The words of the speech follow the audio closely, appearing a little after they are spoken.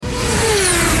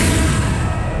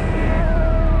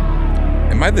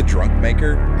Am I the drunk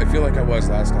maker? I feel like I was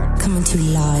last time. Coming to you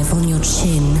live on your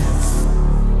chin.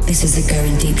 This is the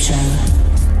Going Deep Show.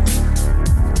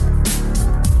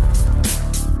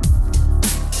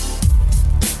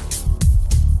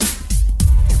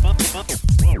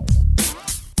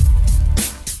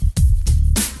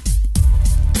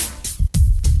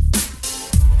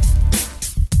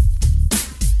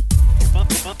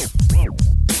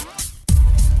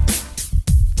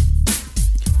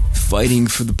 Fighting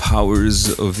for the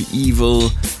powers of evil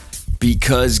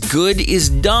because good is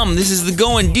dumb. This is the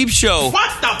Going Deep Show.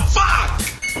 What the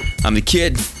fuck? I'm the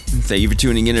Kid. Thank you for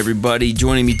tuning in, everybody.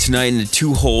 Joining me tonight in the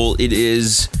two-hole, it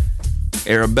is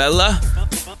Arabella.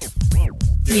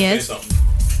 Yes.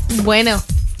 Bueno.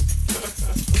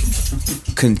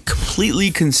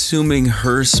 Completely consuming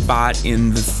her spot in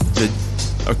the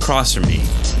across from me,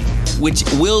 which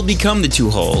will become the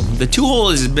two-hole. The two-hole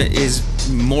is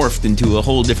morphed into a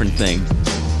whole different thing.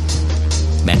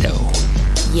 Meadow.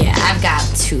 Yeah, I've got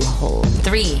 2 holes.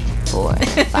 3, 4,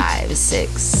 5,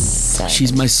 6, 7.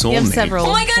 She's my soulmate. You have several.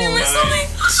 Oh my god, you're my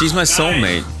soulmate. She's my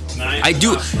soulmate. I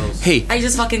do. Hey, I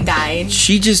just fucking died.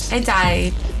 I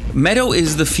died. Meadow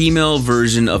is the female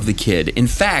version of the Kid. In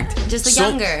fact, Just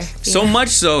younger. So much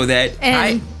so that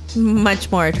And much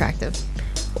more attractive.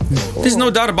 there's no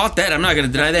doubt about that. I'm not gonna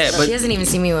deny that. But She hasn't even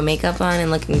seen me with makeup on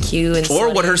and looking cute. And or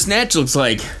slutty. what her snatch looks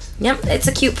like. Yep, it's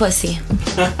a cute pussy.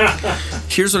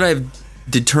 Here's what I've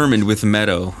determined with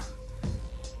Meadow.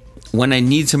 When I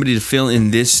need somebody to fill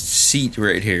in this seat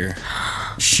right here,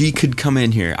 she could come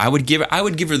in here. I would give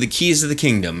her the keys to the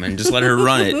kingdom and just let her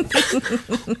run it.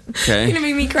 Okay. You're gonna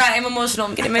make me cry. I'm emotional.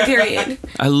 I'm getting my period.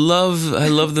 I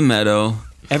love the Meadow.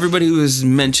 Everybody who has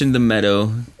mentioned the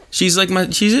Meadow, she's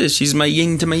my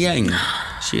yin to my yang.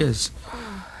 She is.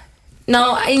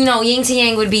 No, I know yin to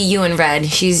yang would be you and Red.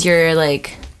 She's your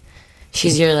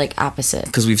opposite.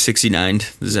 Because we've 69'd.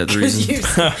 Is that the reason?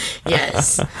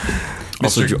 Yes.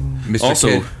 Also, Mr.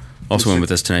 Kid. also in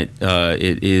with us tonight.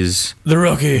 It is The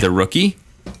rookie.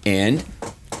 and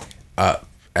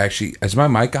Actually, is my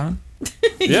mic on?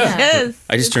 Yes.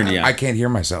 I just turned you on. I can't hear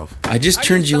myself. I just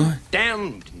turned you on.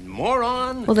 Damn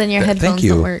moron. Well, then your Thank headphones you.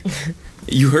 don't work.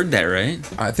 You heard that, right?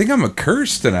 I think I'm a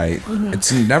curse tonight.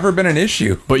 It's never been an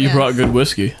issue. But you Yeah. brought good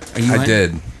whiskey. Are you I on?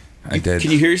 did. I did.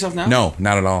 Can you hear yourself now? No,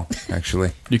 not at all,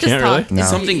 actually. You Just can't talk. really?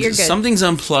 No. You're good. Something's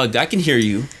unplugged. I can hear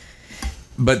you.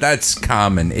 But that's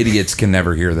common. Idiots can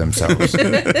never hear themselves.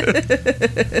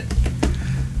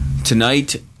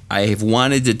 Tonight, I have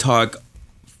wanted to talk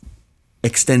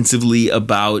extensively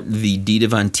about the Dita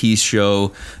Von Teese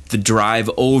show, the drive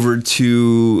over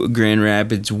to Grand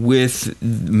Rapids with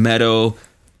Meadow.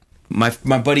 My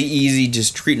buddy Easy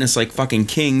just treating us like fucking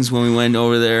kings when we went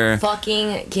over there.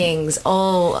 Fucking kings.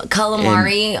 Oh,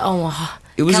 calamari.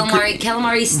 It was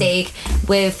calamari steak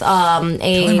with a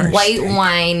Calamari white steak.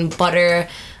 wine butter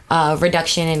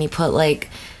reduction, and he put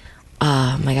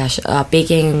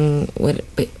baking.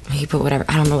 He put whatever.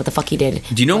 I don't know what the fuck he did.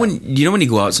 Do you know when you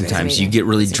go out sometimes you amazing. get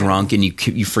really It's drunk and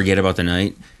you forget about the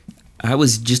night? I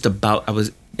was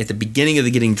at the beginning of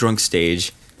the getting drunk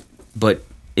stage, but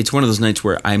it's one of those nights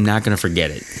where I'm not going to forget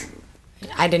it.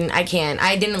 I didn't let That's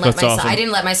myself. awesome. I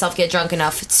didn't let myself get drunk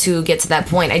enough to get to that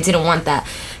point. I didn't want that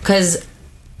because,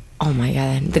 oh my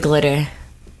god, the glitter.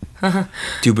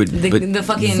 Dude, but The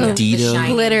fucking the Dita,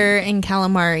 shiny. Glitter and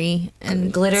calamari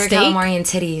and Glitter, steak calamari, and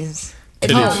titties.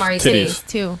 It's Titties. calamari Titties. titties.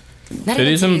 too. Not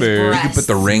even Titties and beer. You breasts. Put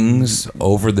the rings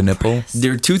over the nipple.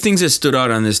 there are two things that stood out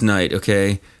on this night,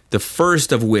 okay? The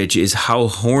first of which is how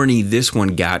horny this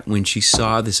one got when she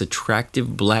saw this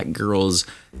attractive black girl's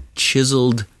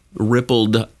chiseled,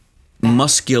 rippled,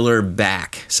 muscular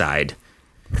backside.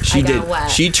 I got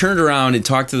wet. She turned around and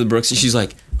talked to the Brooks, and she's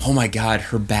like, "Oh my God,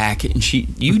 her back!" And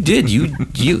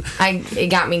It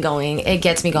got me going. It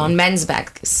gets me going. Men's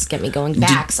backs get me going.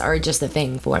 Backs are just a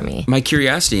thing for me. My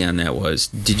curiosity on that was,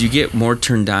 did you get more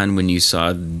turned on when you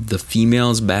saw the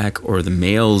female's back or the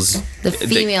male's? The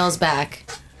female's back.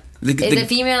 The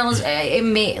Females,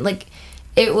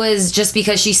 it was just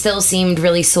because she still seemed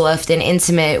really soft and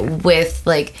intimate with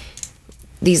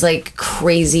these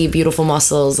crazy beautiful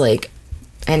muscles,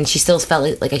 and she still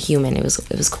felt like a human. It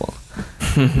was cool.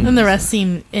 And the rest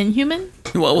seem inhuman.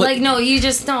 well, what-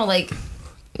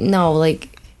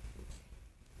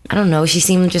 I don't know. She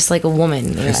seemed just like a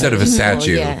woman Instead of a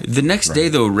statue. Yeah. The next day,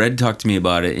 though, Red talked to me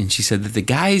about it, and she said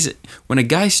that when a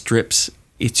guy strips,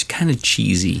 it's kind of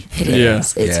cheesy. It Yeah.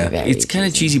 is. It's Yeah. very. It's kind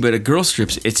of cheesy, but a girl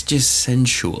strips, it's just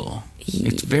sensual.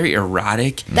 It's very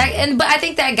erotic. But I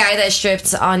think that guy that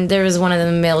stripped there was one of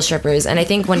the male strippers, and I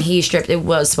think when he stripped, it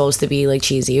was supposed to be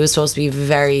cheesy. It was supposed to be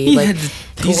very He had-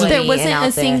 There wasn't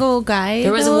a single guy.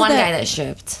 There was though, one guy that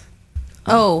stripped.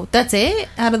 Oh, that's it?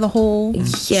 Out of the whole Yeah,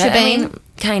 shebang? I mean,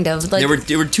 kind of. Like,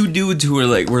 There were two dudes who were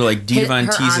like Dita Von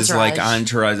Her Teese's like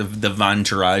entourage of the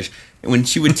Vontourage. And when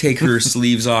she would take her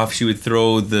sleeves off, she would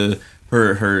throw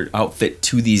her outfit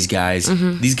to these guys.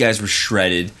 These guys were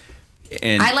shredded.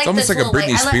 And I like almost the like a tool.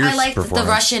 Britney I Spears like the performance.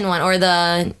 Russian one or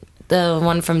the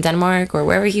one from Denmark or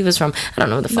wherever he was from. I don't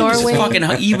know the fuck.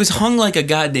 Norway. he was hung like a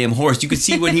goddamn horse. You could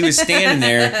see when he was standing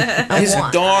there, his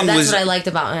dong That's was what I liked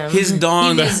about him. his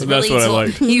dong. He was That's really what I tool.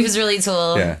 liked. He was really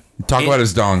tool. Yeah. Talk about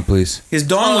his dong, please. His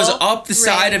dong was Oh, up the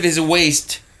side of his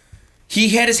waist. He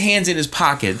had his hands in his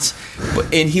pockets,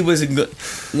 and he was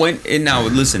and now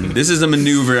listen. This is a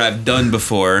maneuver I've done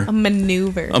before. A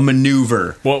maneuver. A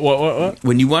maneuver. What?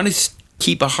 When you want to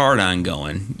keep a hard on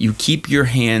going, you keep your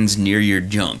hands near your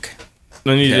junk.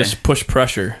 Then you Okay. just push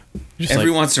pressure. Just Every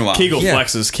once in a while. Kegel Yeah.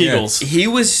 flexes, Kegels. He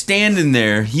was standing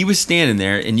there,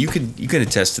 and you could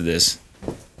attest to this,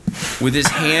 with his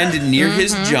hand near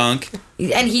his junk,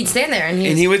 And he'd stand there and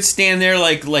and he would stand there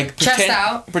like Chest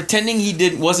out. pretending he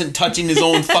wasn't touching his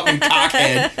own fucking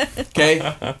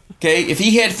cockhead. Okay. If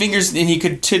he had fingers, then he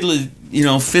could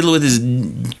fiddle with his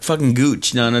fucking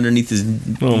gooch down underneath his.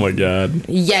 Oh my god.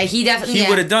 yeah, he definitely He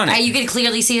would've done it. You could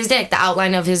clearly see his dick, the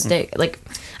outline of his dick. Like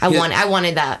I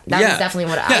wanted that. That Yeah. was definitely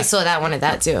what Yeah. I saw. That wanted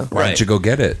that too. Why don't you go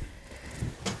get it?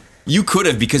 You could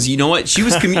have, because you know what? She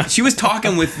was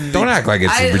talking with. Don't act like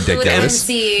it's Who the ridiculous.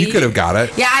 MC? You could have got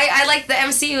it. Yeah, I like the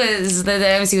MC was the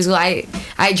MC was cool.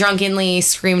 I drunkenly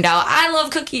screamed out, "I love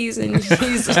cookies!" And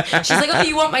she's like, "Oh,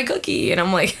 you want my cookie?" And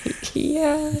I'm like,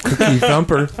 "Yeah." Cookie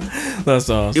thumper. That's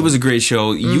awesome. It was a great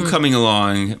show. You coming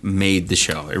along made the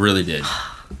show. It really did.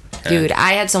 Dude,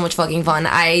 I had so much fucking fun.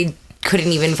 I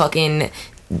couldn't even fucking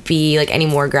be like any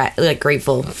more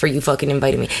grateful for you fucking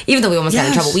inviting me. Even though we almost got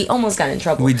in Yes. trouble. We almost got in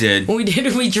trouble. We did.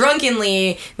 We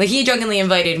drunkenly, like he drunkenly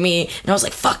invited me, and I was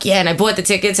like, "Fuck yeah!" And I bought the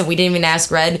tickets, and we didn't even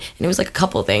ask Red, and it was like a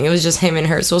couple thing. It was just him and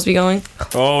her supposed to be going.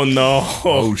 Oh no.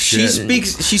 Oh She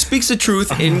shit. speaks the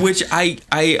truth, in which I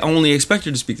only expect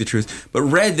her to speak the truth. But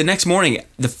Red, the next morning,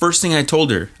 the first thing I told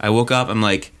her, I woke up, I'm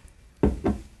like,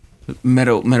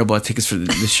 Meadow bought tickets for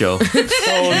the show.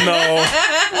 Oh no.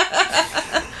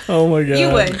 Oh my god. You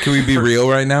would. Can we be real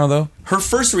right now, though? Her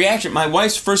first reaction, my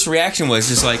wife's first reaction was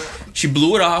just like, she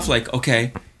blew it off like,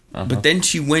 okay. But then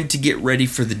she went to get ready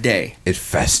for the day. It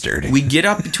festered. We get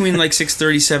up between like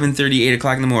 6:30, 7:30, 8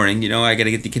 o'clock in the morning. You know, I got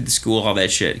to get the kid to school, all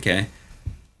that shit, okay?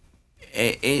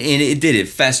 And it did. It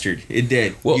festered. It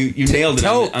did. Well, you nailed it.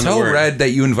 Tell on the tell word. Red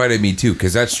that you invited me too,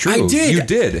 because that's true. I did. You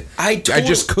did. I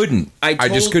just couldn't. I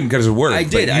just told- couldn't because of work. I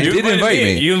did. But I you did invite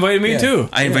me. You invited me Yeah. too.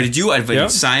 I invited you. I invited Yeah.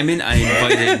 Simon. I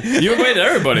invited. You invited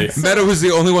everybody. Meadow was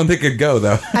the only one that could go,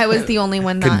 though. I was the only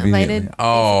one not Conveniently. invited.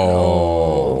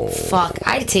 Oh. Fuck,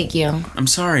 I'd take you. I'm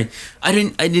sorry.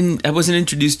 I wasn't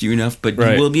introduced to you enough, but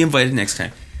Right. you will be invited next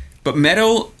time. But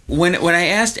Meadow, when I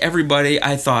asked everybody,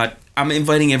 I thought I'm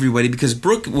inviting everybody because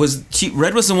Red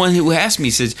was the one who asked me.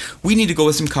 Says we need to go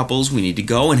with some couples. We need to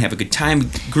go and have a good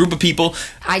time, group of people.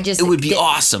 It would be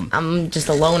awesome. I'm just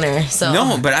a loner, so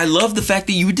No, but I love the fact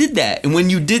that you did that, and when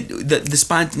you did, the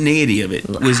spontaneity of it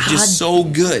was just so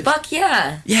good. fuck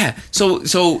yeah. Yeah.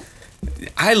 So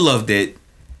I loved it,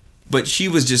 but she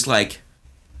was just like,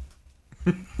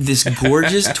 this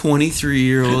gorgeous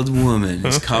 23-year-old woman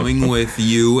is coming with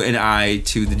you and I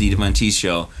to the Dita Von Teese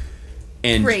show.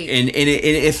 And Great. and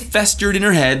it festered in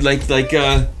her head like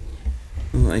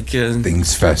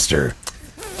Things fester.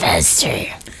 Fester.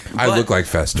 I look like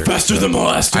fester. Fester the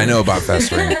molester. I know about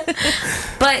festering.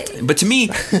 But to me,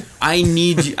 I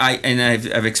need you,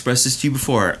 I've expressed this to you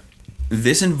before.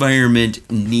 This environment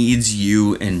needs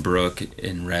you and Brooke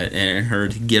and Red and her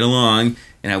to get along,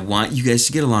 and I want you guys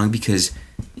to get along because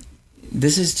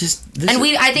this is just.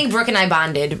 I think Brooke and I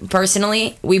bonded.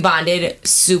 Personally, we bonded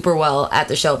super well at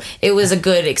the show. It was a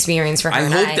good experience for her. I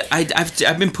and hope that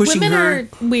I've been pushing Women her. are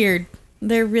weird.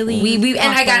 They're really. We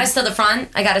and I got awkward. us to the front.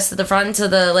 I got us to the front to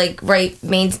the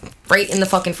right in the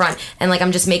fucking front. And like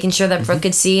I'm just making sure that Brooke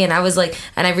could see. And I was like,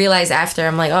 and I realized after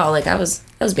I'm like, oh, like I was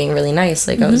being really nice.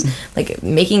 Like I was like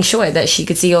making sure that she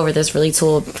could see over this really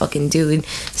tall fucking dude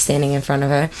standing in front of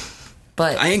her.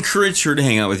 But I encourage her to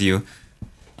hang out with you.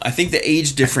 I think the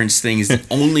age difference thing is the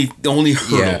only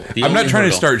hurdle. Yeah. The I'm not only trying to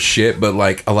hurdle. start shit, but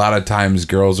like a lot of times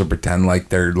girls will pretend like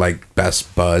they're like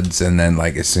best buds, and then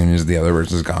like as soon as the other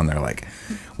person's gone, they're like,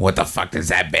 what the fuck does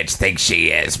that bitch think she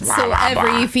is? Blah, So blah, blah.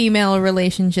 every female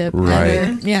relationship, Right.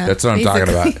 ever. Yeah, That's what I'm talking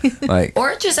basically. about. Like,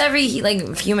 Or just every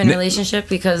human relationship,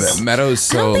 because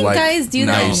Meadow's I don't so think like guys do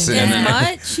nice that and as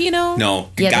much, you know. No,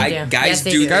 Yeah, they do. guys Yes,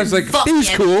 they do. do. guys like Fuck he's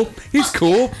yeah. cool, he's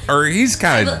cool, or he's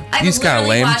kind of I've lame.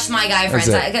 literally watched my guy friends.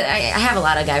 That's I it. have a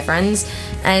lot of guy friends,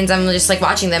 and I'm just like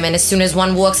watching them. And as soon as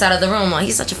one walks out of the room, well,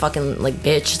 he's such a fucking like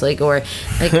bitch, like, or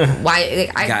like why?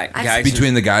 Like, Guys-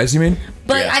 Between the guys, you mean?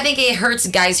 but Yeah. I think it hurts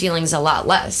guys' feelings a lot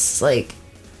less.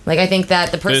 Like I think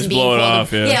that the person Just being blow cool, it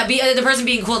off, yeah. the person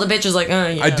being cool, the bitch is like,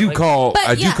 yeah, I do like, call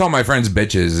But, yeah. my friends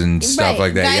bitches and stuff Right.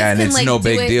 like that. Guys yeah, and can, it's like, no do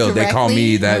big it deal. They call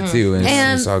me directly. that too, and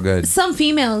And it's all good. some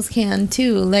females can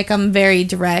too. Like I'm very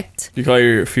direct. You call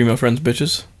your female friends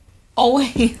bitches?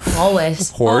 Always.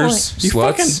 always. Whores, You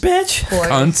fucking sluts, bitch.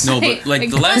 cunts. No, but like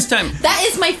the last time. That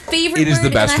is my favorite. It is the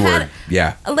word, best and I word.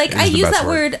 Yeah. Like it I is the use best that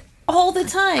word all the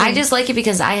time. I just like it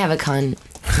because I have a cunt.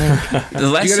 The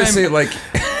last You gotta time. say it like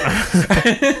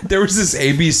there was this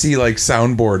ABC like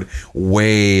soundboard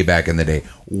way back in the day,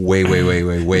 way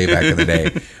back in the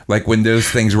day, like when those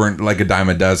things weren't like a dime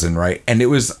a dozen, right? And it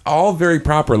was all very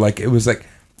proper. Like it was like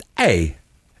A,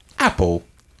 apple,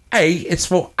 A is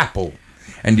for apple,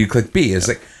 and you click B. It's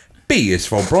like B is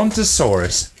for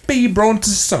brontosaurus. B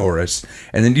brontosaurus,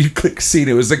 and then you click C, and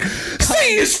it was like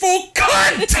C is for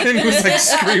cunt, and it was like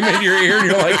screaming in your ear, and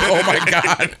you're like, oh my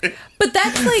god, But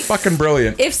that's like fucking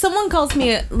brilliant. if someone calls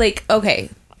me like okay,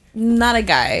 not a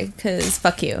guy because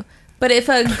fuck you. But if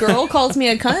a girl calls me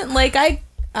a cunt, like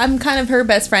I'm kind of her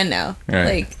best friend now. Right.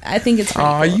 Like I think it's pretty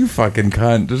Aw, cool. you fucking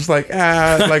cunt. Just like,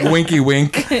 like winky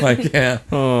wink. Like, yeah.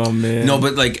 Oh man. No,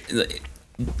 but like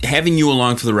having you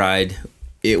along for the ride,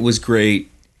 it was great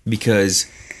because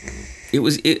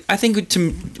I think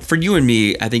for you and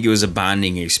me, I think it was a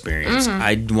bonding experience.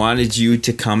 I wanted you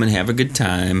to come and have a good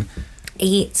time.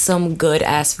 Eat some good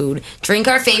ass food. Drink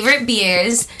our favorite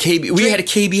beers. We had a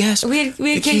KBS. We had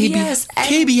KBS.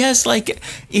 KBS, like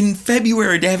in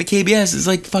February to have a KBS is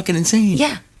like fucking insane.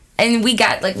 Yeah. And we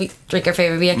drink our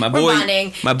favorite beer. My We're boy-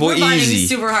 bonding. my boy We're bonding Easy.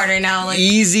 super hard right now. Like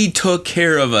Easy took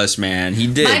care of us, man. He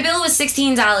did. my bill was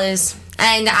 $16,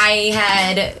 and I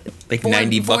had Like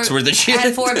 $90 worth of shit. I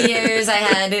had 4 beers. I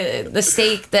had the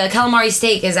steak. The calamari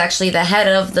steak is actually the head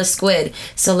of the squid,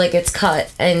 so like it's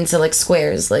cut into like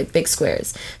squares, like big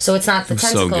squares. So it's not the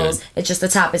So tentacles. good. It's just the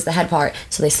top is the head part.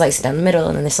 So they slice it down the middle,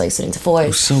 and then they slice it into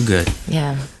 4s. So good.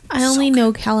 Yeah. I only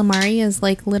know calamari as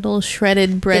like little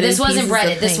shredded breaded. This wasn't pieces of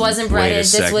breaded. This things. wasn't Wait a breaded.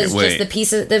 This second, was wait. just the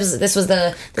piece of this was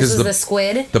the 'Cause the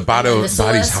squid. the bottom- and then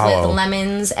body's sauce hollow. with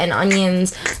lemons and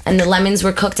onions, and the lemons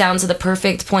were cooked down to the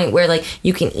perfect point where like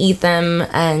you can eat them,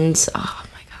 and oh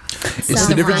my god, It's the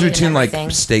So difference fried and between like everything.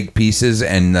 steak pieces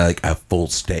and like a full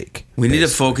steak. We need to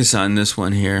focus on this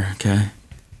one here, okay?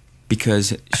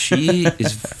 Because she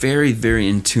is very, very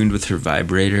in tune with her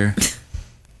vibrator.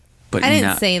 But I didn't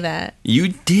not, say that.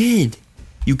 You did.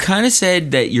 You kind of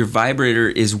said that your vibrator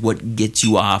is what gets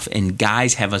you off, and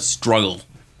guys have a struggle.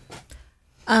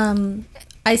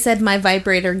 I said my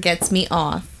vibrator gets me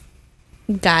off.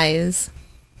 Guys.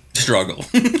 Struggle.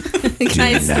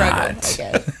 Guys struggle.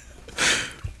 Okay.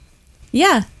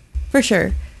 Yeah, for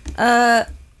sure.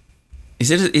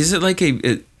 Is it like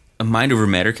a mind over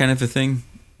matter kind of a thing?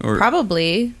 Or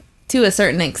Probably to a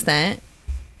certain extent.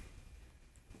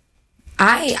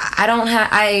 I don't have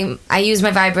I use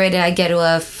my vibrator. I get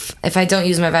off. If I don't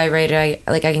use my vibrator,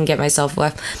 I can get myself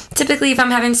off. Typically, if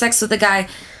I'm having sex with a guy,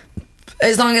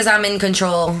 as long as I'm in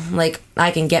control, like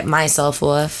I can get myself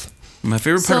off. My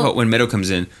favorite part So- about when Meadow comes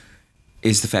in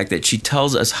is the fact that she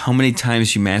tells us how many times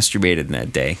she masturbated in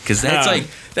that day. Because that's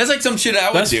like some shit I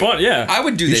would That's do. fun, yeah. I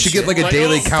would do You this should get shit. like a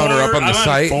daily counter up on the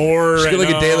site. She get like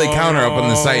a daily counter up on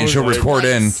the site, and she'll report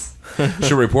in.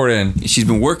 She'll report in. She's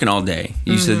been working all day.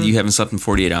 You said Mm-hmm. you haven't slept in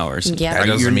 48 hours. Yeah. That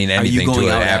doesn't mean are you anything to going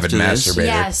an out avid after this? masturbator.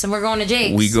 Yes, and we're going to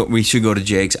Jake's. We should go to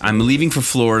Jake's. I'm leaving for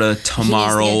Florida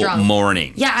tomorrow drunk.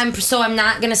 morning. Yeah, I'm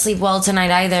not gonna sleep well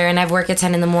tonight either, and I have work at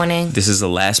 10 in the morning. This is the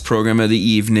last program of the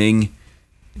evening.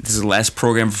 This is the last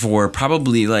program for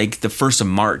probably like the 1st of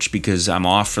March because I'm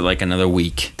off for like another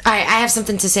week. I have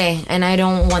something to say, and I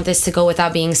don't want this to go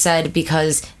without being said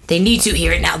because they need to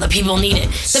hear it now. The people need it.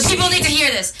 The people need to hear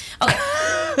this. Okay.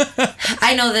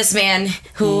 I know this man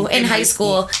who in high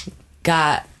school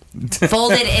got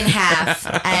folded in half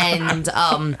and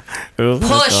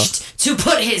pushed to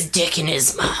put his dick in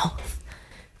his mouth.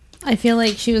 I feel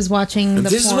like she was watching the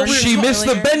This is porn. what She missed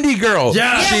the bendy girl.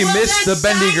 Yeah. She missed the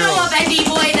bendy I know girl. a bendy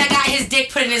boy that got his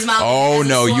dick put in his mouth. Oh, as a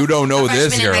no, school- you don't know a freshman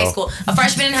this in girl. high school. A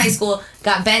freshman in high school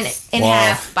got bent in Wow.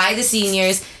 half by the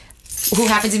seniors, who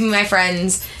happened to be my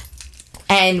friends,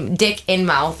 and dick in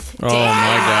mouth. Oh my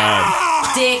god.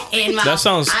 dick in my. That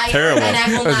sounds terrible. And I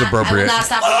will That's not, appropriate. I will not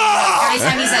stop. Every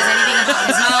time he says anything about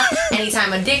his mouth,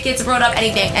 anytime a dick gets brought up,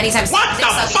 anytime dick sucking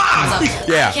comes up,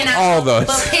 Yeah, I cannot all help those.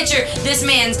 but picture this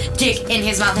man's dick in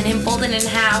his mouth and him folded in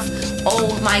half.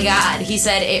 Oh my god, he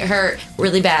said it hurt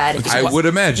really bad. I would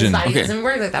His imagine. body Okay. doesn't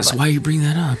work like that. That's why you bring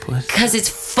that up. What? Because it's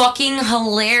fucking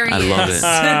hilarious. I love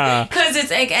it. Because it's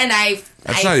like, and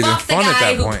That's I not even fucked the fun at guy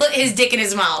that who point. put his dick in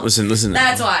his mouth. Listen.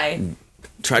 That's why.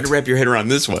 Try to wrap your head around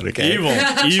this one, okay? Evil.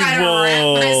 I'm trying to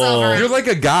wrap myself around. You're like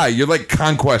a guy. You're like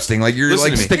conquesting. Like you're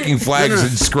Listen like to me. sticking flags and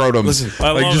scrotums. Listen,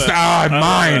 I like love just it.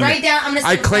 mine. Right down. I'm gonna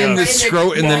I stick claim right this in the-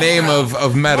 scrot in the name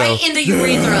of Meadow. Right in the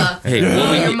urethra. Hey,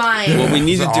 Your mind. what we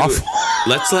need to It's do? awful.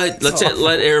 Let's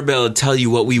let Arabella tell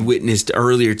you what we witnessed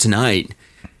earlier tonight.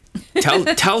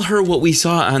 Tell her what we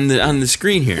saw on the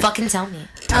screen here. Fucking tell me.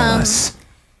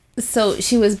 So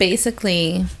she was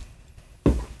basically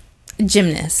a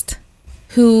gymnast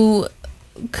who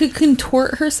could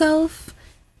contort herself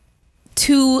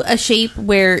to a shape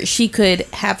where she could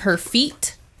have her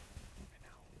feet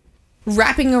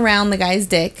wrapping around the guy's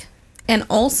dick and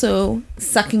also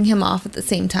sucking him off at the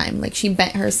same time. Like she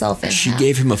bent herself in She half.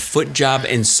 gave him a foot job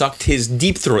and sucked his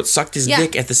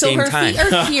dick at the same her time.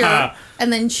 feet are here,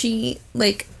 and then she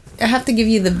like. I have to give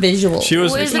you the visual. She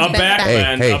was Where's a the back back?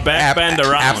 bend, a back bend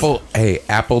around.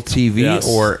 Apple TV Yes.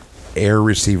 or Air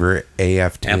Receiver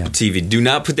AFTM. Apple TV. Do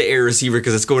not put the air receiver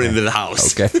because it's going into the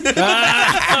house. Okay. So,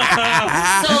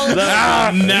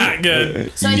 Not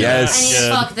good. so I need, Yes. I need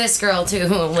to fuck this girl too.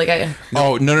 Like I.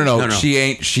 Oh no. No. She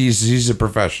ain't. She's a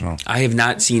professional. I have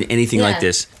not seen anything Yeah. like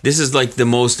this. This is like the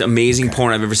most amazing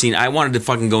porn I've ever seen. I wanted to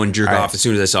fucking go and jerk All right. off as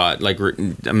soon as I saw it. Like,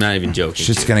 I'm not even joking. It's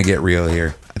just gonna get real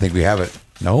here. I think we have it.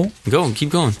 No, Keep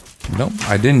going.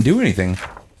 I didn't do anything.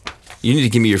 You need to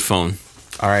give me your phone.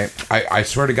 All right. I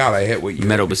swear to God, I hit what you.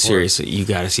 Metal, hit but before. seriously, you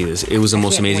got to see this. It was the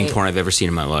most can't amazing wait. porn I've ever seen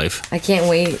in my life. I can't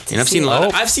wait. To And I've see seen a it. lot.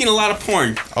 Oh. I've seen a lot of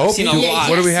porn. Oh, I've seen a yeah, lot.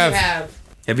 what do we you have?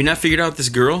 Have you not figured out this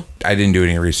girl? I didn't do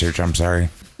any research. I'm sorry,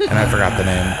 and I forgot the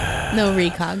name. No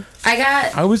recog. I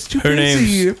got. I was too Her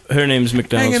busy. name's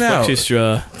McDonald's. Hanging out. Fuck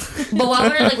Straw. But while we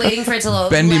were like waiting for it to load,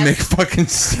 Bendy last,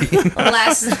 McFucking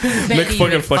last Bendy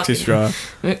McFucking Flexi Straw.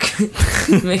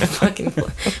 McFucking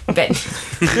Ben.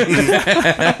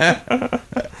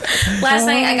 Last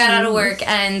night I got out of work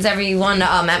and everyone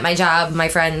at my job, my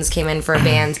friends came in for a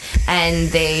band and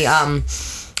they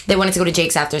wanted to go to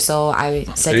Jake's after, so I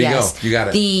said There you yes. go. You got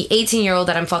it. The 18-year-old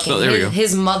that I'm fucking, Oh, there we go.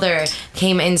 his mother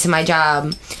came into my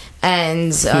job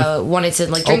and wanted to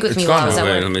like drink Oh, with me it's while gone I was at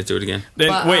Wait, work. let me do it again. Then,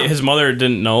 But, wait, his mother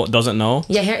doesn't know?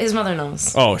 Yeah, his mother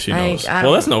knows. Oh, she knows. I Well,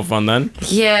 don't- that's no fun then.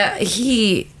 Yeah,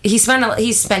 he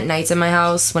spent nights in my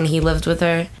house when he lived with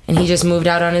her, and he just moved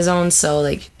out on his own. So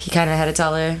like he kind of had to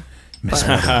tell her. Miss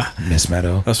Meadow. Miss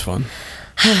Meadow. That's fun.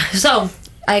 So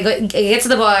I get to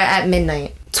the bar at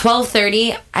midnight.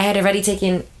 12:30. I had already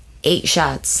taken 8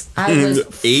 shots. I was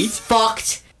 8?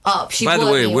 fucked up. She By the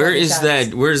blew way, me where with the is shots.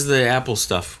 that? Where's the Apple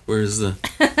stuff? Where's the?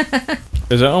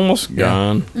 Is it almost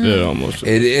gone? It almost.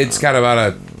 It's got about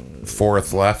a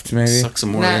fourth left, maybe. Suck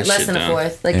some more Not of that less shit than down. a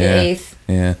fourth, like Yeah. an eighth.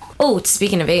 Yeah. Oh,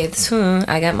 speaking of eighths,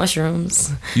 I got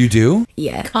mushrooms. You do?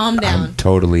 Yeah, Calm down. I'm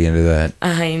totally into that.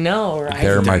 I know, right?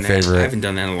 They're my Done that. I favorite. haven't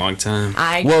done that in a long time.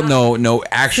 Well, no,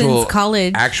 actual Since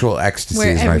college. Actual ecstasy Where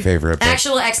is my every- favorite. But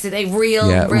Actual ecstasy, real,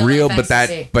 yeah, real, life but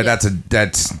ecstasy. Yeah.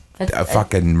 that's a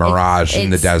fucking mirage in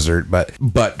the it's- desert. But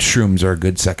shrooms are a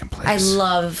good second place. I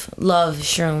love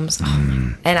shrooms,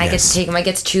 and I get yes. to take them. I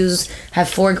get to choose. Have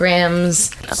 4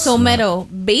 grams. So Meadow,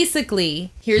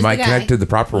 basically, here's Am I the guy connected to the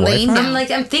proper laying Wi-Fi?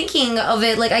 down. I'm thinking of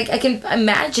it. Like I can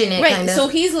imagine it. Right. Kind of. So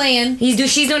he's laying.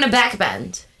 She's doing a back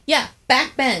bend. Yeah,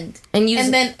 back bend. And use-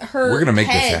 then her. We're gonna make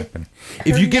this head, happen.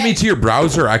 If her you get me neck- to your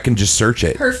browser, I can just search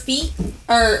it. Her feet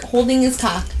are holding his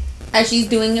cock as she's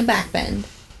doing a back bend,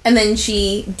 and then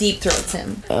she deep throats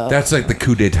him. That's like the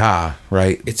coup d'état,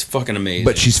 right? It's fucking amazing.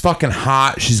 But she's fucking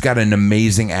hot. She's got an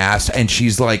amazing ass, and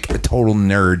she's like a total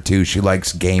nerd too. She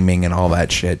likes gaming and all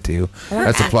that shit too.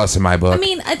 That's a plus in my book. I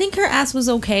mean, I think her ass was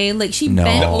okay. Like she No.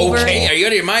 bent over. okay, are you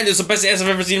out of your mind? This is the best ass I've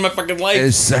ever seen in my fucking life.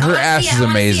 Her ass is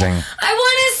amazing. I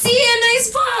want to see a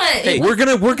nice butt. Hey, We're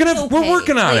okay. working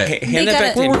on Hey, it. hand They that back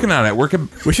gotta- to We're me. working on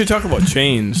it. We should talk about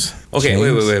chains. Okay,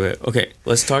 Chains? wait. Okay,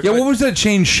 let's talk. Yeah, about what was that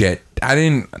chain shit? I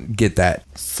didn't get that.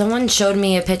 Someone showed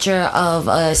me a picture of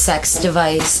a sex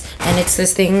device, and it's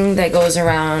this thing that goes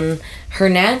around her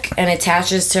neck and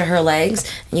attaches to her legs,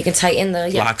 and you can tighten the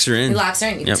Locks her in. It locks her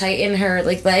in. You Yep. can tighten her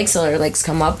legs so her legs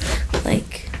come up,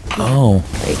 like. Oh,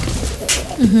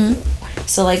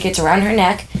 So like it's around her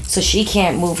neck, so she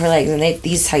can't move her legs, and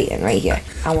these tighten right here.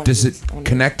 I want. does it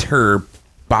connect her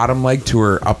bottom leg to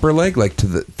her upper leg, like to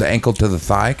the ankle to the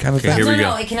thigh kind of thing. here we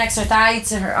go. No, it connects her thigh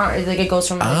to her arm. Like it goes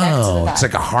from the neck to the Oh, thigh. it's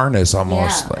like a harness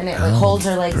almost. Yeah, and it like holds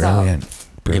her legs brilliant. up.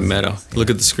 Hey, Meadow, look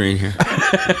at the screen here.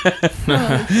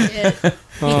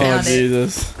 Oh,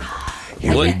 Jesus.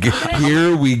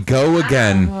 Here we go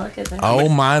again. Look at that. Oh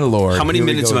my lord! How many Here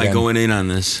we minutes go am I again. going in on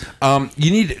this?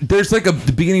 You need. There's like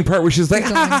the beginning part where she's like,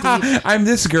 "I'm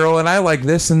this girl and I like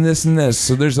this and this and this."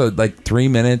 So there's like 3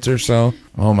 minutes or so.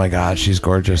 Oh my god, she's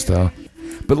gorgeous though.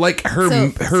 But like her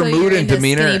So mood you're and into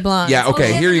demeanor. skinny blondes. Yeah.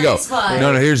 Okay. Oh, Here you go. nice one.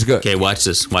 No. Here's good. Okay, watch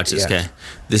this. Yeah. Okay,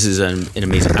 this is an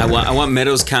amazing. I want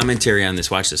Meadow's commentary on this.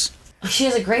 Watch this. She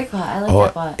has a great butt. I like that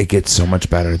Oh, butt. it gets so much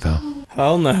better though.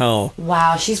 How in the hell?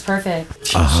 Wow, she's perfect.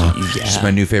 She's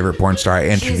my new favorite porn star. I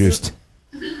introduced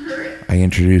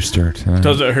her. To,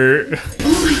 Does it hurt?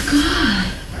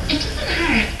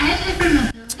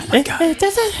 It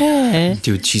doesn't hurt.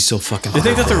 Dude, she's so fucking. Do you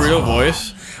think that's a real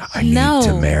voice? I need No.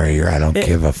 to marry her. I don't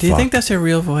give a fuck. Do you think that's her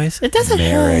real voice? It doesn't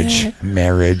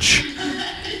Marriage.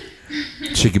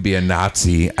 She could be a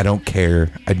Nazi. I don't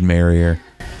care. I'd marry her.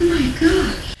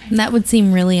 And that would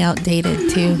seem really outdated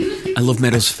too. I love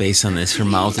Meadow's face on this. Her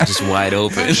mouth is just wide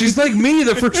open. She's like me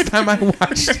the first time I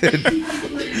watched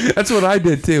it. That's what I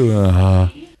did too.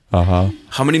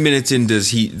 How many minutes in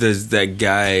does that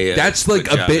guy? That's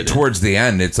like a bit towards the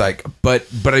end. It's like, but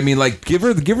I mean, like, give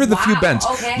her the few Wow, bends.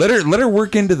 okay. Let her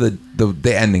work into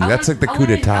the ending. That's like the coup I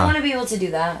d'etat. want to be able to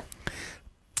do that.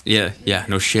 Yeah,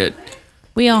 no shit.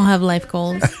 We all have life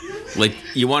goals. Like,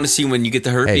 you want to see when you get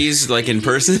the herpes, like in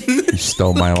person? You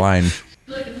stole my line.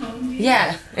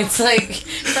 Yeah, it's like.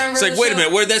 It's like, wait a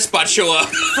minute, where'd that spot show up?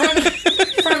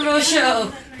 Front row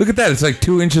show. Look at that. It's like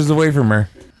 2 inches away from her.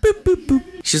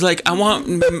 She's like, I want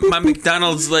my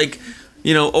McDonald's, like,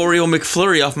 Oreo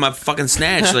McFlurry off my fucking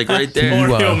snatch, like right there.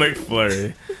 Oreo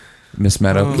McFlurry. Miss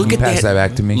Meadow, can Look you at pass that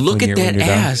back to me? Look when at you're that done?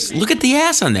 ass. Look at the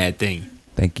ass on that thing.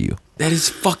 Thank you. That is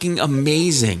fucking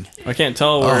amazing. I can't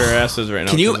tell where her ass is right now.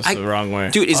 Can you? 'cause it's the wrong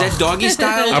way. Dude, is that doggy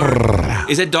style?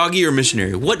 Is that doggy or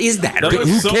missionary? What is that? That looks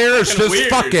Who so cares? fucking Just weird.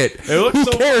 fuck it. It looks Who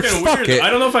so cares? fucking Fuck weird. it. I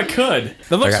don't know if I could.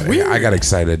 That looks weird. I got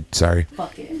excited. Sorry.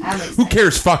 Fuck it. I'm excited. Who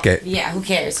cares? Fuck it. Yeah, who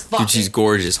cares? Fuck Dude, she's it.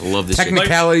 gorgeous. I love this shit.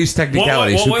 Technicalities.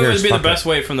 What Who way cares? would be the Fuck best it.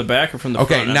 way, from the back or from the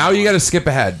Okay, front? now you got to skip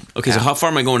ahead. Okay, so how far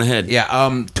am I going ahead?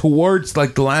 Yeah, towards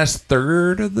like the last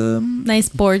third of the. Nice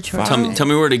board shorts. Tell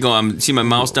me where to go. See my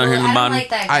mouse down here in the I don't bottom. like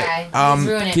that guy. He's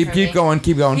ruining it keep for me.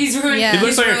 going. He's ruining Yeah. it. He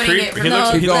looks like a ruining creep. it for He me. looks-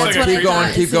 No, he Keep going. that's what I Keep going.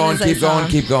 thought Keep as soon going. as I Keep saw going.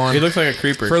 him. Keep going. He looks like a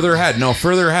creeper. Further ahead. No,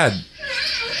 further ahead.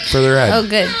 Further ahead. Oh,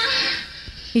 good.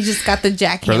 He just got the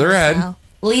jackhammer Further ahead. style.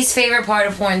 Least favorite part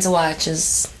of porn to watch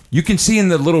is You can see in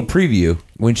the little preview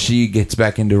when she gets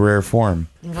back into rare form.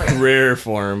 Rare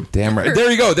form. Damn right. There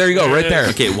you go. There you go. Right there.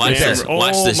 Okay, watch Damn. this.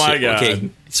 Watch Oh this my shit. God. Okay,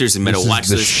 seriously, Meadow, This is watch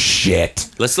the this. shit.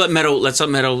 Let's let Meadow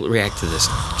react to this.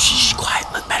 Shh, quiet.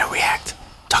 Let Meadow react.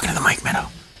 Talking to the mic, Meadow.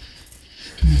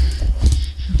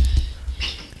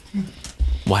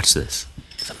 Watch this.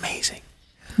 It's amazing.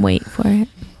 Wait for it.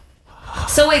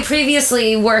 so. Wait,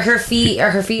 previously were her feet are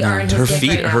in his Her dick feet,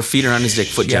 right now? her feet are on his dick.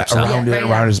 Foot Yeah, jacks out. around Yeah, it, right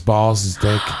around now. his balls, his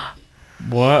dick.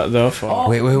 What the fuck?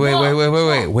 Wait.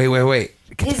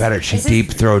 It gets better. She is it-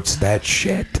 deep throats that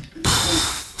shit.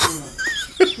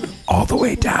 All the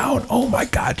way down. Oh my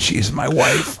god, she's my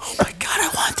wife. Oh my god, I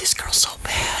want this girl so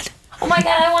bad. Oh my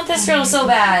god, I want this girl so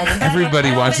bad. Everybody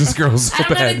I don't wants have this girl so I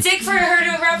don't have a bad. dick for her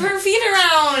to wrap her feet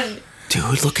around.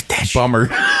 Dude, look at that shit. Bummer.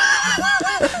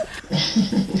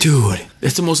 Dude,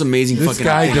 that's the most amazing This fucking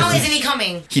guy thing. How doesn't- isn't he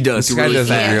coming? He does. This guy really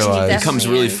doesn't fast. realize. He comes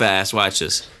Definitely really is. fast. Watch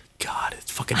this. God,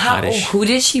 it's fucking How? hottish. Who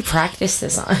did she practice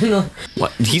this on?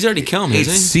 What? He's already come, It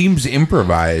isn't he? seems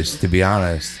improvised, to be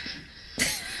honest.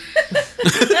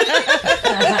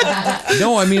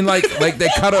 No, I mean like they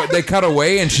cut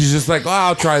away and she's just like, oh,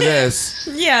 I'll try this.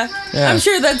 Yeah. Yeah. I'm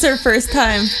sure that's her first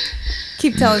time.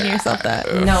 Keep telling yourself that.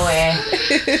 No way.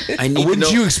 I need to Wouldn't know.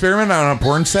 you experiment on a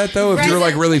porn set though if you were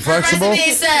like really Her flexible?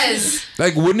 resume says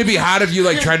Like, wouldn't it be hot if you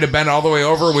like tried to bend all the way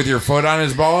over with your foot on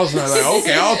his balls? And I was like,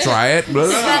 okay, I'll try it. Blah,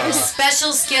 blah, blah.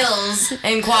 special skills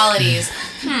and qualities.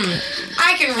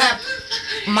 I can wrap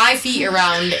my feet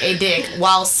around a dick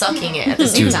while sucking it at the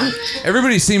same time.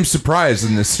 Everybody seems surprised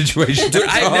in this situation. Dude,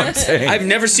 That's all I'm saying. I've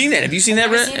never seen that. Have you seen that,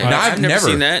 Brett? seen it. No, I've never never.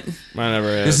 seen that. I never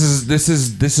had. This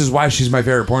is why she's my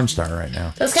favorite porn star right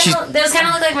now. Those kind of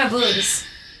look like my boobs.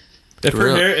 If her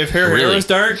Really? hair, if her hair Really? was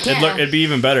dark, Yeah. it'd be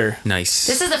even better. Nice.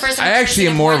 This is the first time I I've ever actually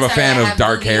seen am more of a porn star fan that of have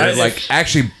dark hair. boobies. Like,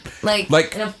 actually, like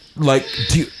like, in a- like,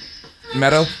 do you,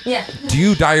 Meadow? yeah. Do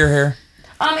you dye your hair?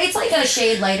 It's like a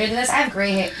shade lighter than this. I have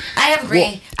gray hair.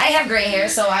 I have gray hair,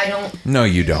 so I don't. No,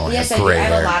 you don't Yes, I have do. gray I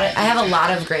hair. have a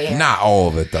lot of gray hair. Not all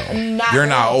of it, though. You're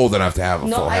not old enough to have a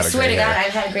No, full I head of swear gray to God, hair.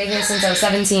 I've had gray hair since I was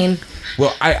 17.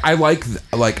 Well, I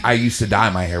like I used to dye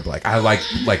my hair black. I like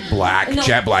black, No.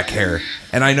 jet black hair,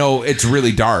 and I know it's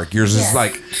really dark. Yours is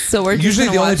like So we're just usually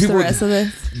gonna the only watch people. the rest of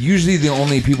this. Usually the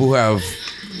only people who have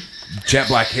jet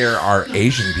black hair are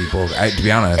Asian people. To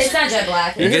be honest, It's not jet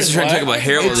black. You guys are trying to talk about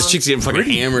hair while this chick's getting fucking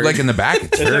hammered. like in the back,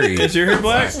 it's very. Is your hair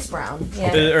black? It's just brown.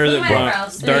 Yeah. Or is Look it at my brown?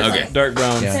 eyebrows. Dark, They're Okay. like- dark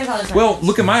brown. Same color as my Well,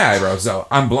 look at my eyebrows though.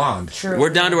 I'm blonde. True. We're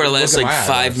down to our last Look like at my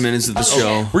 5 eyebrows. minutes of the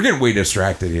show. We're getting way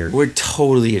distracted here. We're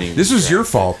totally getting This was your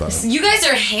fault though. You guys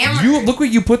are hammered. You look what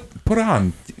you put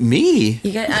on. me.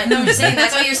 You guys, no, I'm just saying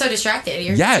that's why you're so distracted.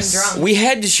 You're Yes. drunk. We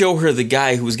had to show her the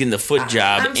guy who was getting the foot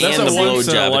job I'm and so the sorry. blow Once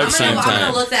in a job at the lifetime. same I'm gonna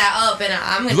time. look that up and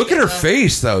I'm gonna Look at her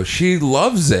face though. She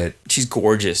loves it. She's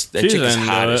gorgeous. That She's chick is into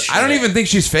hot it. as shit. I don't even think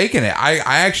she's faking it. I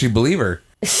actually believe her.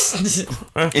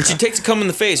 And she takes a cum in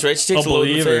the face, right? She takes a I'll load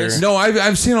in the believe her. face. No,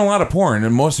 I've seen a lot of porn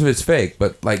and most of it's fake,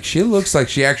 but like she looks like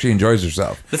she actually enjoys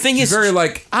herself. The thing She's is, very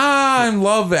like I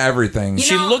love everything.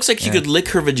 she know- looks like she could lick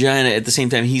her vagina at the same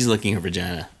time he's licking her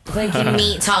vagina. like you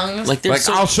meet tongues. Like they're Like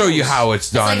so I'll show you how it's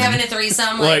it's like done. having a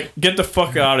threesome. Like, get the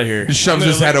fuck out of here. She shoves I'm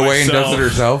his gonna head lick away and does myself. it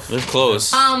herself. They're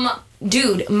close.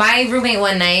 Dude, my roommate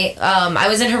one night, I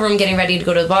was in her room getting ready to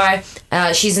go to the bar.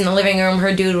 She's in the living room.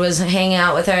 Her dude was hanging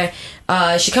out with her.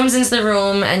 She comes into the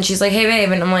room and she's like, "Hey,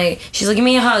 babe," and I'm like, she's like, "Give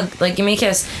me a hug, like, give me a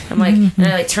kiss." I'm like, and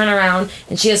I like turn around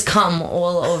and she has cum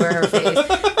all over her face,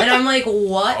 and I'm like,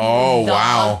 "What? Oh, the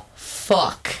wow.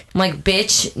 fuck!" I'm like,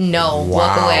 "Bitch, no,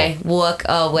 Wow. walk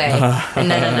away." And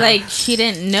no. Like she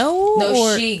didn't know, No,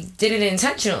 or she did it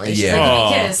intentionally. She's Yeah. like, "Give Oh.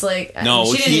 me a kiss," like,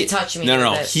 no, she didn't touch me. No, with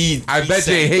no, it. he. I he bet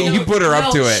said- you. Hey, you put her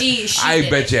up to it. She I did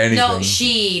bet it. you anything. No,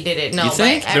 she did it. No, You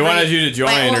think? by They wanted every- you to join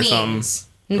by all or something. means.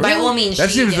 By all means, That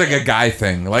she seems did like a it. guy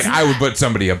thing. Like I would put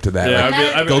somebody up to that. Yeah, Like,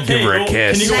 I'd be go like, give hey, her a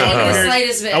kiss. Can you go Not walk even over the here?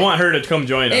 slightest bit. I want her to come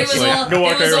join us. It was Like, all- go it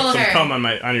walk was over all with some her. cum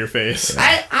on your face.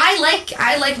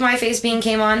 I like my face being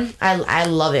came on. I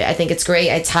love it. I think it's great.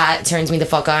 It's hot. It turns me the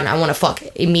fuck on. I want to fuck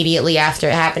immediately after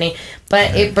it happening.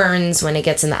 But it burns when it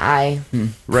gets in the eye.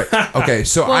 Right. Okay.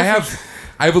 So I have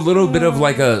a little bit of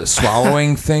like a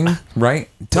swallowing thing. Right.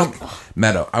 Tell me,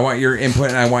 Meadow. I want your input,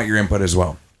 and I want your input as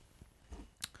well.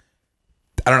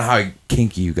 I don't know how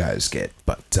kinky you guys get,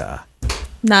 but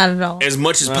not at all. As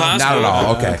much as possible. not at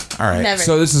all. Okay. All right. Never.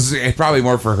 So this is probably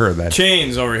more for her then.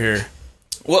 Chains over here.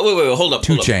 Wait, hold up.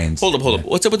 Two hold up. chains. Hold up.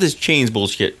 What's up with this chains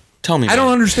bullshit? Tell me. I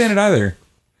don't understand it either.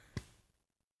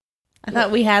 I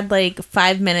thought we had like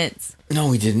 5 minutes, No,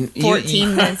 we didn't.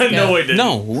 14 minutes ago. No, we didn't.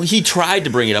 No, he tried to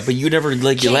bring it up, but you never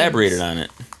like Chains. elaborated on it.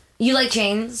 You like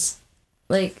chains?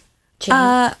 Like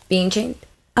chain? Being chained?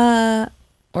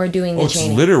 Or doing the Oh, it's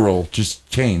chaining? literal, just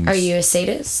chains. Are you a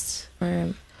sadist?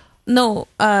 Or No,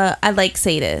 I like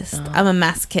sadist. I'm a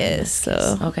masochist,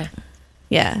 so okay.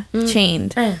 yeah,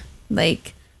 chained,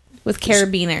 like with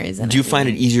carabiners. And Do you find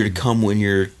it easier to come when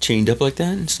you're chained up like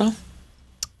that and stuff?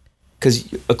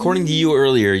 Because according to you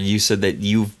earlier, you said that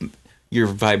your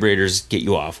vibrators get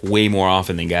you off way more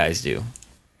often than guys do,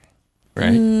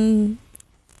 right?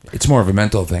 It's more of a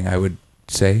mental thing, I would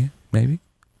say, maybe.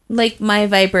 like my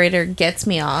vibrator gets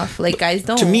me off? Like guys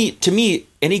don't. To me,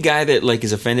 any guy that like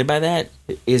is offended by that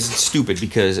is stupid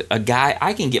because a guy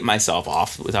I can get myself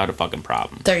off without a fucking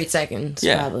problem. 30 seconds,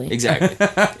 Yeah, probably.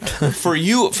 exactly.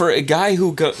 for a guy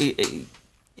who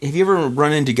have you ever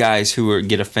run into guys who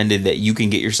get offended that you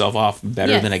can get yourself off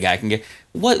better Yes. than a guy can get?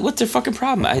 What's their fucking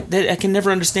problem? I can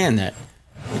never understand that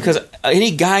because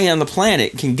any guy on the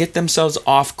planet can get themselves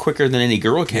off quicker than any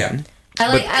girl can. I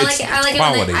like it's it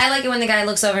quality. I like it when the guy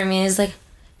looks over at me and is like,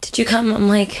 "Did you come?" I'm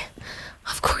like,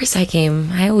 "Of course I came.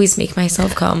 I always make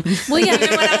myself come." Well, yeah. Even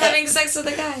when I'm having sex with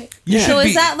a guy. So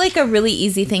is that like a really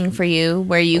easy thing for you,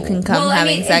 where you can come Well, I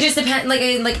having mean, sex? it just depends.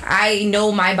 Like I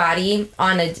know my body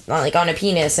on a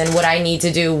penis and what I need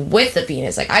to do with the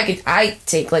penis. Like I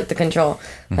take like the control.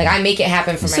 Like I make it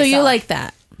happen for myself. So you like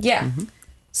that? Yeah.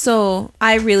 So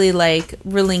I really like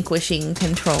relinquishing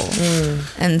control,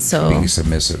 and so Being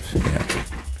submissive.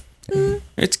 Yeah.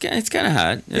 It's kind of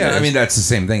hot. It Yeah, I is. mean, that's the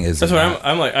same thing. That's what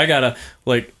I'm like. I gotta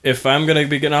like if I'm gonna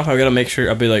be getting off, I gotta make sure.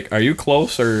 I'll be like, "Are you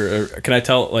close?" Or can I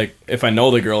tell? Like if I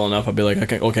know the girl enough, I'll be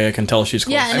like, "Okay, I can tell she's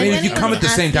close." Yeah, and I mean, if if you come at the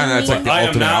same time, that's like the I am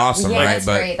ultimate not- awesome, Yeah, right? that's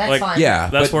But great. That's like, fun. yeah,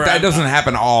 That's but where that I'm- doesn't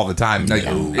happen all the time. Like,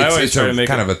 I always it's try a to make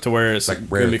kind it of a to where it's like like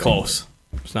rare gonna be thing. close.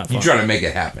 It's not. You Fun. try to make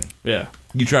it happen. Yeah.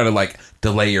 you try to like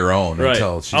delay your own Right.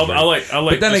 until she's I'll ready. like.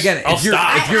 But then just- again, I'll if you're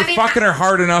stop. if you're I mean, fucking her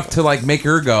hard enough to like make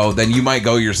her go, then you might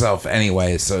go yourself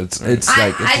anyway. So it's like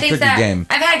it's a tricky game.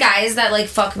 I've had guys that like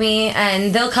fuck me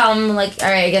and they'll come like, all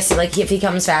right, I guess like if he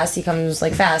comes fast, he comes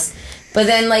like fast. But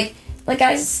then like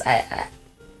guys,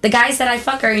 the guys that I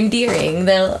fuck are endearing.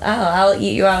 I'll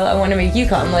eat you out. I want to make you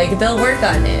come. Like they'll work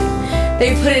on it.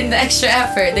 They put in the extra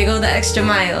effort. They go the extra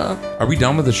mile. Are we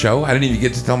done with the show? I didn't even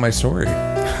get to tell my story.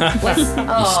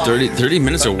 Oh. 30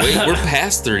 minutes are way. We're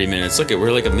past 30 minutes. Look,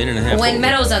 we're like a minute and a half. When over.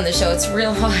 Meadow's on the show, it's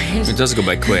real hard. It does go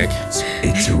by quick.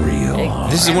 It's real.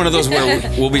 This is one of those where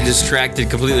we'll be distracted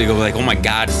completely. Go like, oh my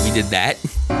god, we did that.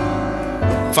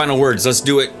 Final words. Let's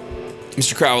do it,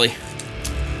 Mr. Crowley.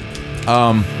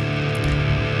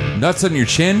 Nuts on your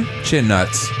chin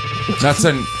nuts. Nuts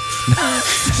on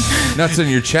nuts on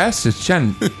your chest. It's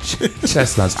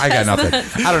chestnuts. I got nothing.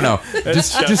 I don't know.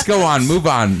 Just go on. Move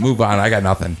on. I got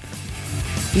nothing.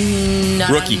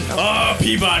 Rookie. Oh,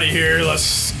 Peabody here.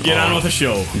 Let's get on with the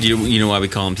show. You know why we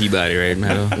call him Peabody, right,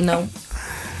 Meadow? No.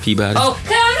 Peabody. Oh,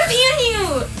 come on, pee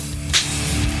on you.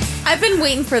 I've been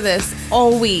waiting for this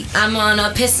all week. I'm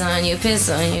gonna piss on you.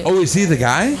 Oh, is he the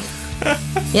guy?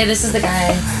 Yeah, this is the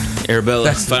guy. Arabella.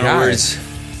 That's the Final guy. words.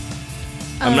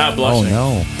 I'm not Oh blushing.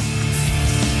 no.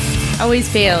 I always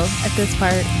fail at this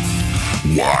part.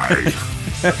 Why?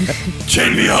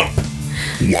 Chain me up.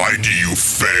 Why do you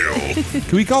fail?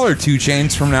 Can we call her 2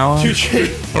 Chains from now on? All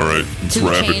right, it's 2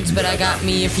 rapid. chains, but I got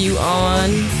me if you on.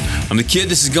 I'm the kid.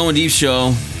 This is Going Deep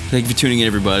Show. Thank you for tuning in,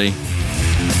 everybody.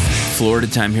 Florida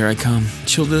time. Here I come.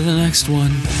 Chill to the next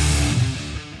one.